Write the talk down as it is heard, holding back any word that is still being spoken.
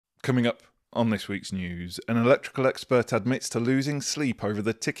Coming up on this week's news, an electrical expert admits to losing sleep over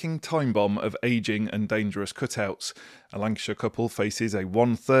the ticking time bomb of ageing and dangerous cutouts. A Lancashire couple faces a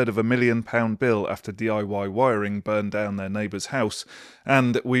 £750,000 bill after DIY wiring burned down their neighbour's house.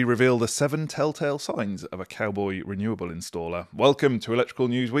 And we reveal the 7 telltale signs of a Cowboy renewable installer. Welcome to Electrical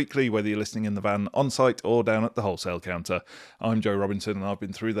News Weekly, whether you're listening in the van, on site or down at the wholesale counter. I'm Joe Robinson and I've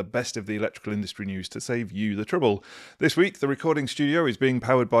been through the best of the electrical industry news to save you the trouble. This week, the recording studio is being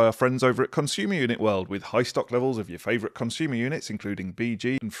powered by our friends over at Consumer Unit World, with high stock levels of your favourite consumer units, including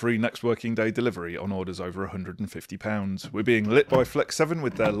BG, and free next working day delivery on orders over £150. We're being lit by Flex 7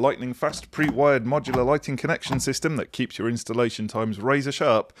 with their lightning fast pre-wired modular lighting connection system that keeps your installation times razor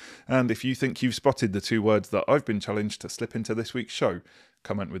sharp. And if you think you've spotted the 2 words that I've been challenged to slip into this week's show,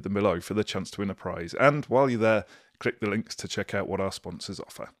 comment with them below for the chance to win a prize. And while you're there, click the links to check out what our sponsors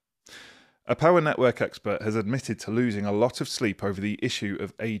offer. A power network expert has admitted to losing a lot of sleep over the issue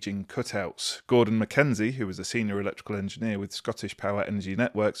of ageing cutouts. Gordon Mackenzie, who was a senior electrical engineer with Scottish Power Energy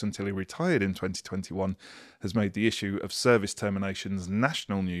Networks until he retired in 2021, has made the issue of service terminations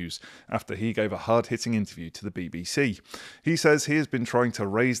national news after he gave a hard-hitting interview to the BBC. He says he has been trying to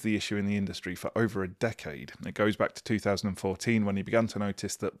raise the issue in the industry for over a decade. It goes back to 2014 when he began to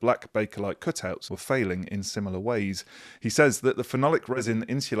notice that black Bakelite cutouts were failing in similar ways. He says that the phenolic resin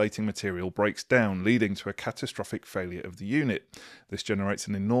insulating material breaks down, leading to a catastrophic failure of the unit. This generates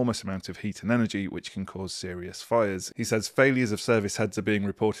an enormous amount of heat and energy, which can cause serious fires. He says failures of service heads are being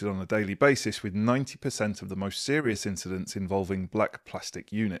reported on a daily basis, with 90% of the most serious incidents involving black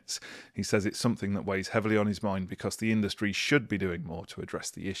plastic units. He says it's something that weighs heavily on his mind because the industry should be doing more to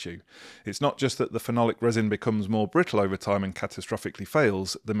address the issue. It's not just that the phenolic resin becomes more brittle over time and catastrophically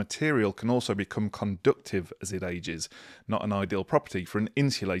fails, the material can also become conductive as it ages, not an ideal property for an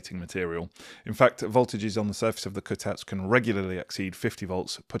insulating material. In fact, voltages on the surface of the cutouts can regularly exceed 50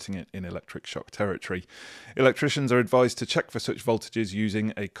 volts, putting it in electric shock territory. Electricians are advised to check for such voltages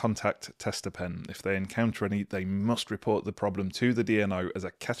using a contact tester pen. If they encounter any, they must report the problem to the DNO as a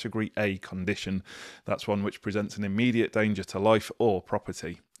Category A condition. That's one which presents an immediate danger to life or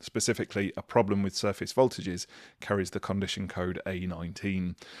property. Specifically, a problem with surface voltages carries the condition code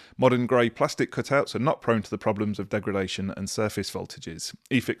A19. Modern grey plastic cutouts are not prone to the problems of degradation and surface voltages.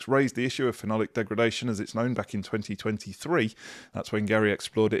 EFIX raised the issue of phenolic degradation as it's known back in 2023. That's when Gary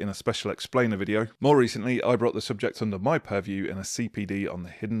explored it in a special explainer video. More recently, I brought the subject under my purview in a CPD on the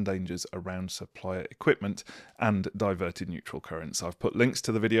hidden dangers around supplier equipment and diverted neutral currents. I've put links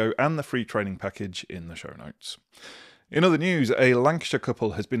to the video and the free training package in the show notes. In other news, a Lancashire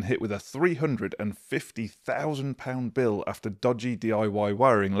couple has been hit with a £350,000 bill after dodgy DIY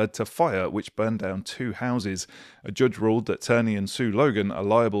wiring led to fire which burned down 2 houses. A judge ruled that Turney and Sue Logan are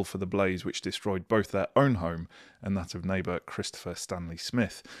liable for the blaze which destroyed both their own home and that of neighbour Christopher Stanley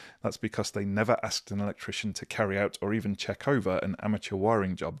Smith. That's because they never asked an electrician to carry out or even check over an amateur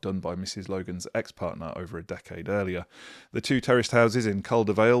wiring job done by Mrs. Logan's ex-partner over a decade earlier. The 2 terraced houses in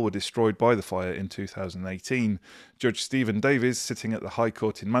Calder Vale were destroyed by the fire in 2018. Judge Stephen Davies, sitting at the High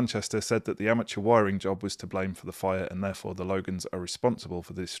Court in Manchester, said that the amateur wiring job was to blame for the fire and therefore the Logans are responsible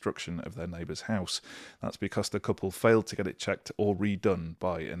for the destruction of their neighbour's house. That's because the couple failed to get it checked or redone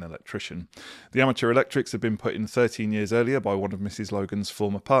by an electrician. The amateur electrics had been put in 13 years earlier by one of Mrs. Logan's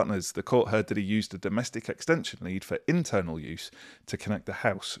former partners. The court heard that he used a domestic extension lead for internal use to connect the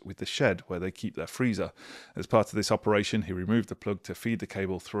house with the shed where they keep their freezer. As part of this operation, he removed the plug to feed the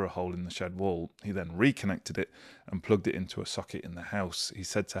cable through a hole in the shed wall. He then reconnected it and plugged it into a socket in the house. He's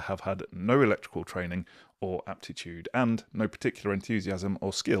said to have had no electrical training or aptitude and no particular enthusiasm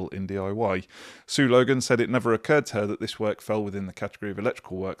or skill in DIY. Sue Logan said it never occurred to her that this work fell within the category of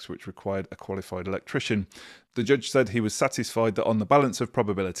electrical works which required a qualified electrician. The judge said he was satisfied that on the balance of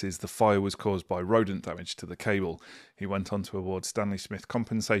probabilities the fire was caused by rodent damage to the cable. He went on to award Stanley Smith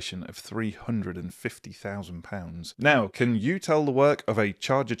compensation of £350,000. Now, can you tell the work of a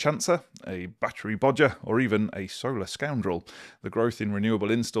charger chancer, a battery bodger, or even a solar scoundrel? The growth in renewable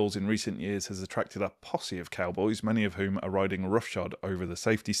installs in recent years has attracted a posse of cowboys, many of whom are riding roughshod over the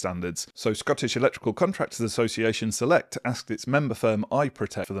safety standards. So Scottish Electrical Contractors Association Select asked its member firm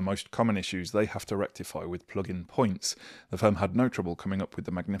iProtect for the most common issues they have to rectify with plug-in points. The firm had no trouble coming up with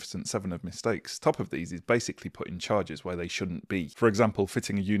the magnificent 7 of mistakes. Top of these is basically putting chargers charges where they shouldn't be. For example,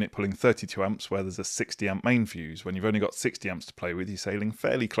 fitting a unit pulling 32 amps where there's a 60 amp main fuse. When you've only got 60 amps to play with, you're sailing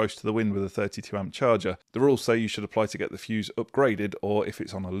fairly close to the wind with a 32 amp charger. The rules say you should apply to get the fuse upgraded, or if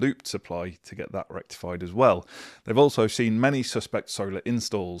it's on a looped supply, to get that rectified as well. They've also seen many suspect solar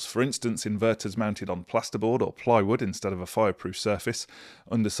installs. For instance, inverters mounted on plasterboard or plywood instead of a fireproof surface.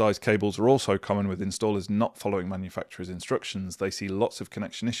 Undersized cables are also common, with installers not following manufacturer's instructions. They see lots of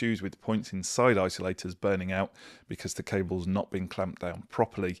connection issues with points inside isolators burning out because the cable's not been clamped down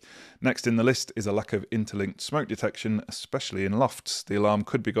properly. Next in the list is a lack of interlinked smoke detection, especially in lofts. The alarm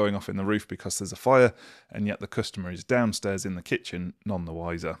could be going off in the roof because there's a fire, and yet the customer is downstairs in the kitchen, none the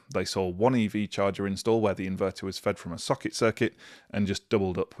wiser. They saw one EV charger install where the inverter was fed from a socket circuit and just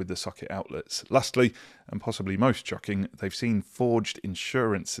doubled up with the socket outlets. Lastly, and possibly most shocking, they've seen forged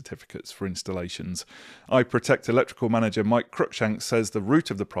insurance certificates for installations. iProtect electrical manager Mike Cruikshank says the root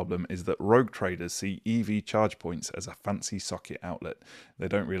of the problem is that rogue traders see EV charge points as a fancy socket outlet. They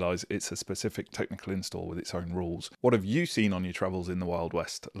don't realise it's a specific technical install with its own rules. What have you seen on your travels in the Wild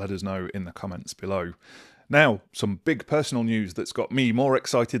West? Let us know in the comments below. Now, some big personal news that's got me more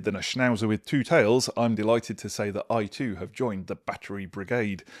excited than a schnauzer with two tails. I'm delighted to say that I too have joined the battery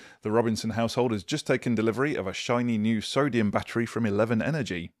brigade. The Robinson household has just taken delivery of a shiny new sodium battery from 11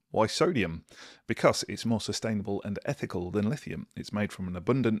 Energy. Why sodium? Because it's more sustainable and ethical than lithium. It's made from an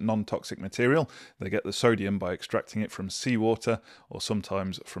abundant non-toxic material. They get the sodium by extracting it from seawater or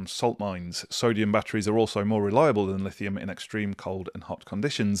sometimes from salt mines. Sodium batteries are also more reliable than lithium in extreme cold and hot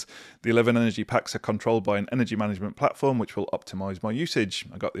conditions. The 11 Energy packs are controlled by an energy management platform which will optimise my usage.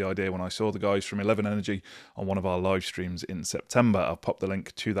 I got the idea when I saw the guys from 11 Energy on one of our live streams in September. I'll pop the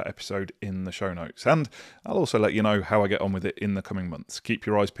link to that episode in the show notes, and I'll also let you know how I get on with it in the coming months. Keep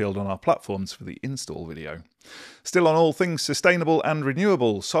your eyes peeled on our platforms for the install video. Still on all things sustainable and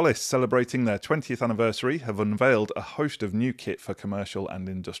renewable, Solis, celebrating their 20th anniversary, have unveiled a host of new kit for commercial and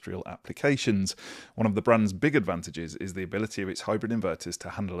industrial applications. One of the brand's big advantages is the ability of its hybrid inverters to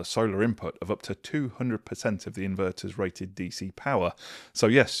handle a solar input of up to 200% of the inverter's rated DC power. So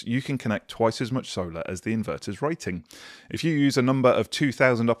yes, you can connect twice as much solar as the inverter's rating. If you use a number of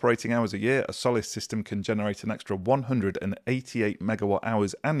 2,000 operating hours a year, a Solis system can generate an extra 188 megawatt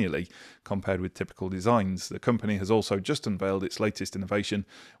hours annually compared with typical designs. The company has also just unveiled its latest innovation,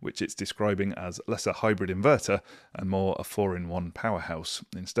 which it's describing as less a hybrid inverter and more a 4-in-1 powerhouse.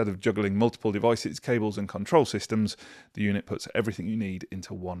 Instead of juggling multiple devices, cables and control systems, the unit puts everything you need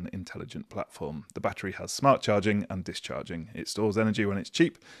into one intelligent platform. The battery has smart charging and discharging. It stores energy when it's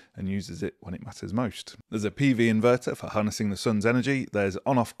cheap and uses it when it matters most. There's a PV inverter for harnessing the sun's energy. There's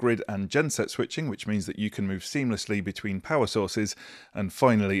on-off grid and genset switching, which means that you can move seamlessly between power sources. And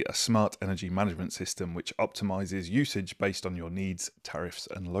finally, a smart energy management system, which optimizes usage based on your needs, tariffs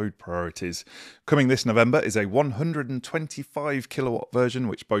and load priorities. Coming this November is a 125 kilowatt version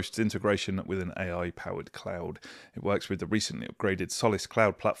which boasts integration with an AI-powered cloud. It works with the recently upgraded Solis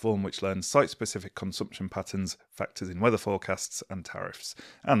cloud platform, which learns site-specific consumption patterns, factors in weather forecasts and tariffs,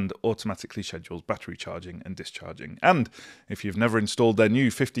 and automatically schedules battery charging and discharging. And if you've never installed their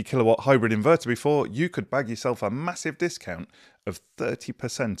new 50 kilowatt hybrid inverter before, you could bag yourself a massive discount of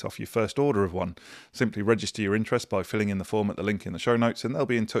 30% off your first order of one. Simply register your interest by filling in the form at the link in the show notes, and they'll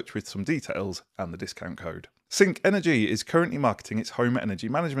be in touch with some details and the discount code. Sync Energy is currently marketing its home energy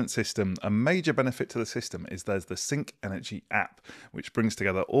management system. A major benefit to the system is there's the Sync Energy app, which brings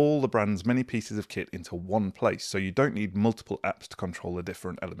together all the brand's many pieces of kit into one place, so you don't need multiple apps to control the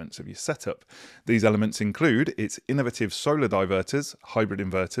different elements of your setup. These elements include its innovative solar diverters, hybrid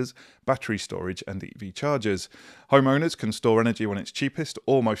inverters, battery storage and EV chargers. Homeowners can store energy when it's cheapest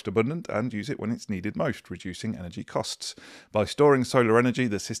or most abundant and use it when it's needed most, reducing energy costs. By storing solar energy,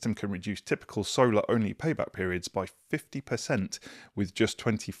 the system can reduce typical solar-only payback periods by 50% with just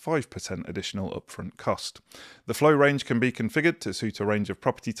 25% additional upfront cost. The flow range can be configured to suit a range of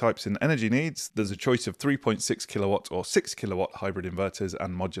property types and energy needs. There's a choice of 3.6 kilowatt or 6 kilowatt hybrid inverters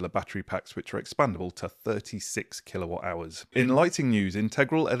and modular battery packs which are expandable to 36 kilowatt hours. In lighting news,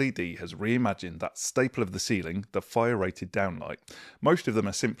 Integral LED has reimagined that staple of the ceiling, the fire-rated downlight. Most of them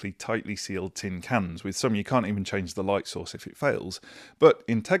are simply tightly sealed tin cans, with some you can't even change the light source if it fails. But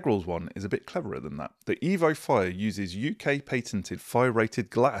Integral's one is a bit cleverer than that. The Evo Fire uses UK patented fire-rated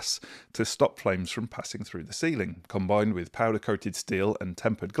glass to stop flames from passing through the ceiling. Combined with powder-coated steel and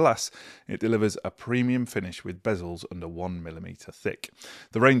tempered glass, it delivers a premium finish with bezels under 1mm thick.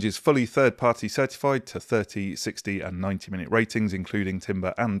 The range is fully third-party certified to 30, 60 and 90-minute ratings, including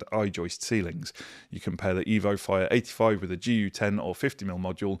timber and I-joist ceilings. You can pair the Evo Fire 85 with a GU10 or 50mm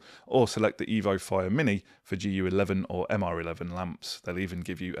module, or select the Evo Fire Mini for GU11 or MR11 lamps. They'll even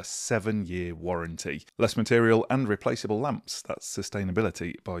give you a 7-year warranty. Let's move material and replaceable lamps. That's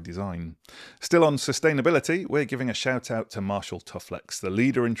sustainability by design. Still on sustainability, we're giving a shout out to Marshall Tufflex. The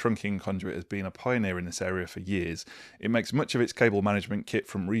leader in trunking conduit has been a pioneer in this area for years. It makes much of its cable management kit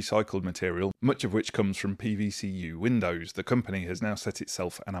from recycled material, much of which comes from PVCU windows. The company has now set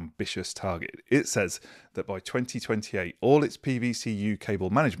itself an ambitious target. It says that by 2028, all its PVCU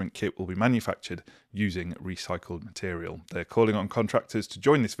cable management kit will be manufactured using recycled material. They're calling on contractors to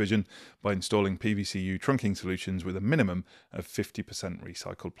join this vision by installing PVCU trunking solutions with a minimum of 50%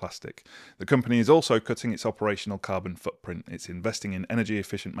 recycled plastic. The company is also cutting its operational carbon footprint. It's investing in energy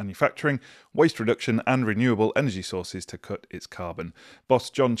efficient manufacturing, waste reduction and renewable energy sources to cut its carbon. Boss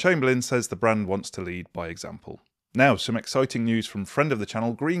John Chamberlain says the brand wants to lead by example. Now, some exciting news from friend of the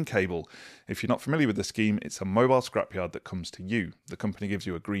channel, Greencable. If you're not familiar with the scheme, it's a mobile scrapyard that comes to you. The company gives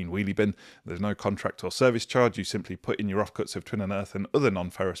you a green wheelie bin. There's no contract or service charge. You simply put in your offcuts of tin and earth and other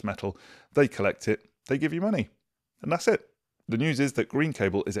non-ferrous metal. They collect it. They give you money. And that's it. The news is that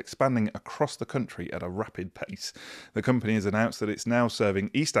Greencable is expanding across the country at a rapid pace. The company has announced that it's now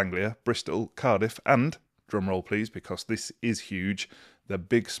serving East Anglia, Bristol, Cardiff and, drumroll please because this is huge, the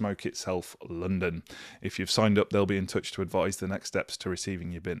big smoke itself, London. If you've signed up, they'll be in touch to advise the next steps to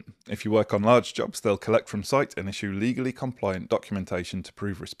receiving your bin. If you work on large jobs, they'll collect from site and issue legally compliant documentation to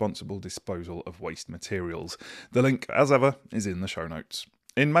prove responsible disposal of waste materials. The link, as ever, is in the show notes.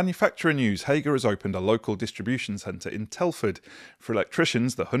 In manufacturer news, Hager has opened a local distribution centre in Telford. For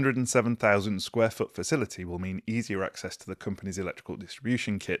electricians, the 107,000 square foot facility will mean easier access to the company's electrical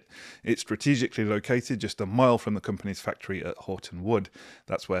distribution kit. It's strategically located just a mile from the company's factory at Horton Wood.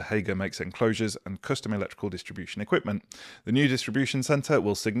 That's where Hager makes enclosures and custom electrical distribution equipment. The new distribution centre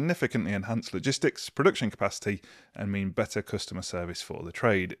will significantly enhance logistics, production capacity and mean better customer service for the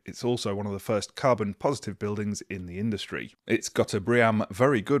trade. It's also one of the first carbon positive buildings in the industry. It's got a BREEAM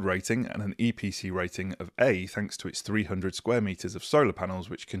Very Good rating and an EPC rating of A thanks to its 300 square metres of solar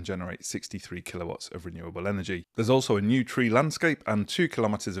panels which can generate 63 kilowatts of renewable energy. There's also a new tree landscape and 2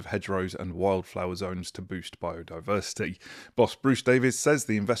 kilometres of hedgerows and wildflower zones to boost biodiversity. Boss Bruce Davies says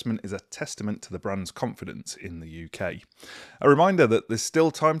the investment is a testament to the brand's confidence in the UK. A reminder that there's still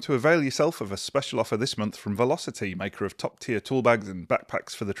time to avail yourself of a special offer this month from Velocity, maker of top tier tool bags and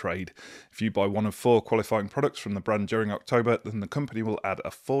backpacks for the trade. If you buy one of 4 qualifying products from the brand during October, then the company will add a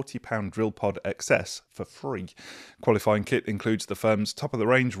 £40 drill pod XS for free. Qualifying kit includes the firm's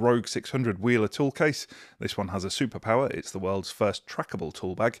top-of-the-range Rogue 600 wheeler tool case. This one has a superpower. It's the world's first trackable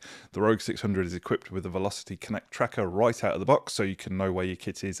tool bag. The Rogue 600 is equipped with a Velocity Connect tracker right out of the box so you can know where your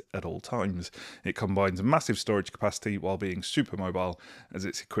kit is at all times. It combines massive storage capacity while being super mobile as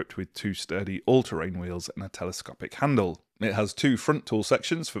it's equipped with 2 sturdy all-terrain wheels and a telescopic handle. It has 2 front tool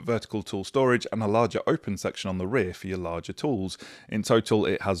sections for vertical tool storage and a larger open section on the rear for your larger tools. In total,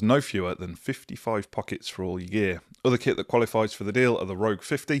 it has no fewer than 55 pockets for all your gear. Other kit that qualifies for the deal are the Rogue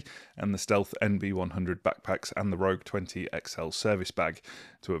 50 and the Stealth NB100 backpacks and the Rogue 20 XL service bag.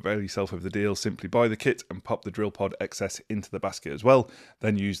 To avail yourself of the deal, simply buy the kit and pop the Drill Pod XS into the basket as well.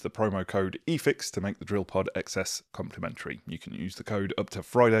 Then use the promo code EFIX to make the Drill Pod XS complimentary. You can use the code up to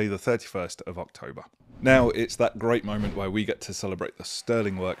Friday the 31st of October. Now it's that great moment where we get to celebrate the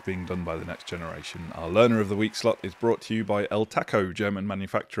sterling work being done by the next generation. Our Learner of the Week slot is brought to you by El Taco, German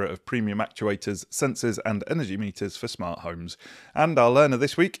manufacturer of premium actuators, sensors and energy meters for smart homes. And our Learner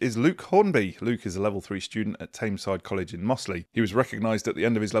this week is Luke Hornby. Luke is a Level 3 student at Tameside College in Mossley. He was recognised at the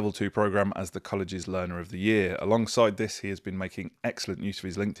end of his Level 2 programme as the college's Learner of the Year. Alongside this, he has been making excellent use of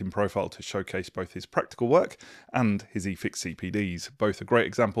his LinkedIn profile to showcase both his practical work and his EFIX CPDs. Both are great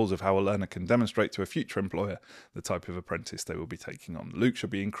examples of how a learner can demonstrate to a future employer the type of apprentice they will be taking on. Luke should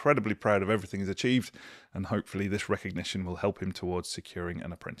be incredibly proud of everything he's achieved, and hopefully this recognition will help him towards securing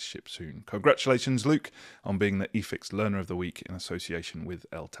an apprenticeship soon. Congratulations, Luke, on being the EFIX Learner of the Week in association with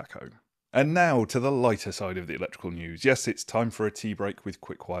El Taco. And now to the lighter side of the electrical news. Yes, it's time for a tea break with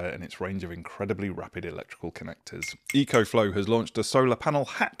Quickwire and its range of incredibly rapid electrical connectors. EcoFlow has launched a solar panel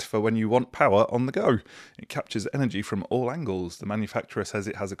hat for when you want power on the go. It captures energy from all angles. The manufacturer says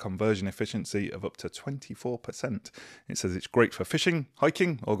it has a conversion efficiency of up to 24%. It says it's great for fishing,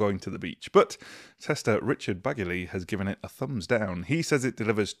 hiking or going to the beach. But tester Richard Baggiley has given it a thumbs down. He says it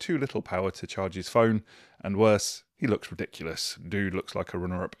delivers too little power to charge his phone, and worse, he looks ridiculous. Dude looks like a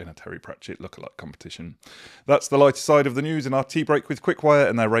runner-up in a Terry Pratchett lookalike competition. That's the lighter side of the news in our tea break with Quickwire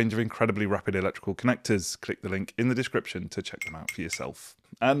and their range of incredibly rapid electrical connectors. Click the link in the description to check them out for yourself.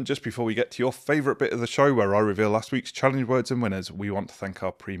 And just before we get to your favourite bit of the show where I reveal last week's challenge words and winners, we want to thank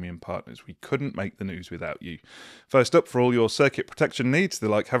our premium partners. We couldn't make the news without you. First up, for all your circuit protection needs,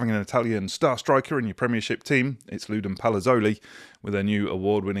 they're like having an Italian star striker in your Premiership team. It's Ludum Palazzoli with their new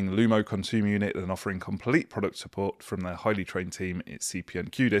award-winning Lumo consumer unit and offering complete product support from their highly trained team. It's CPN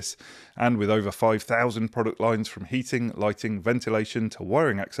Qdis. And with over 5,000 product lines from heating, lighting, ventilation to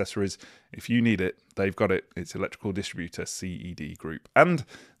wiring accessories, if you need it, they've got it. It's electrical distributor CED Group. And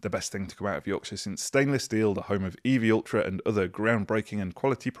the best thing to come out of Yorkshire since stainless steel, the home of EV Ultra and other groundbreaking and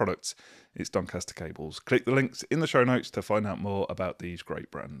quality products, it's Doncaster Cables. Click the links in the show notes to find out more about these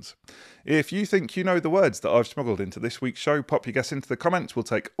great brands. If you think you know the words that I've smuggled into this week's show, pop your guess into the comments. We'll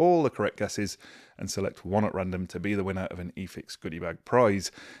take all the correct guesses and select one at random to be the winner of an eFix goodie bag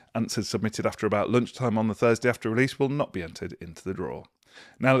prize. Answers submitted after about lunchtime on the Thursday after release will not be entered into the draw.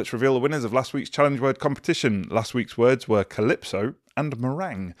 Now let's reveal the winners of last week's challenge word competition. Last week's words were calypso and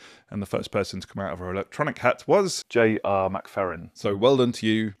meringue, and the first person to come out of our electronic hat was J.R. McFerrin. So well done to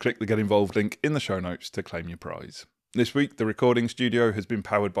you. Click the get involved link in the show notes to claim your prize. This week, the recording studio has been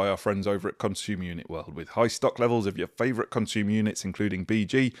powered by our friends over at Consumer Unit World, with high stock levels of your favourite consumer units, including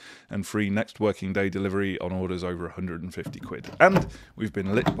BG, and free next working day delivery on orders over 150 quid. And we've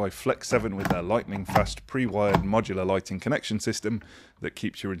been lit by Flex 7 with their lightning fast pre-wired modular lighting connection system that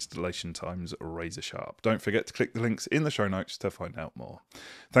keeps your installation times razor sharp. Don't forget to click the links in the show notes to find out more.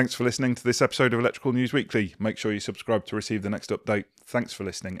 Thanks for listening to this episode of Electrical News Weekly. Make sure you subscribe to receive the next update. Thanks for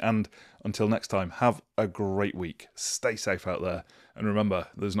listening, and until next time, have a great week. Stay safe out there, and remember,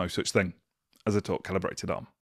 there's no such thing as a torque calibrated arm.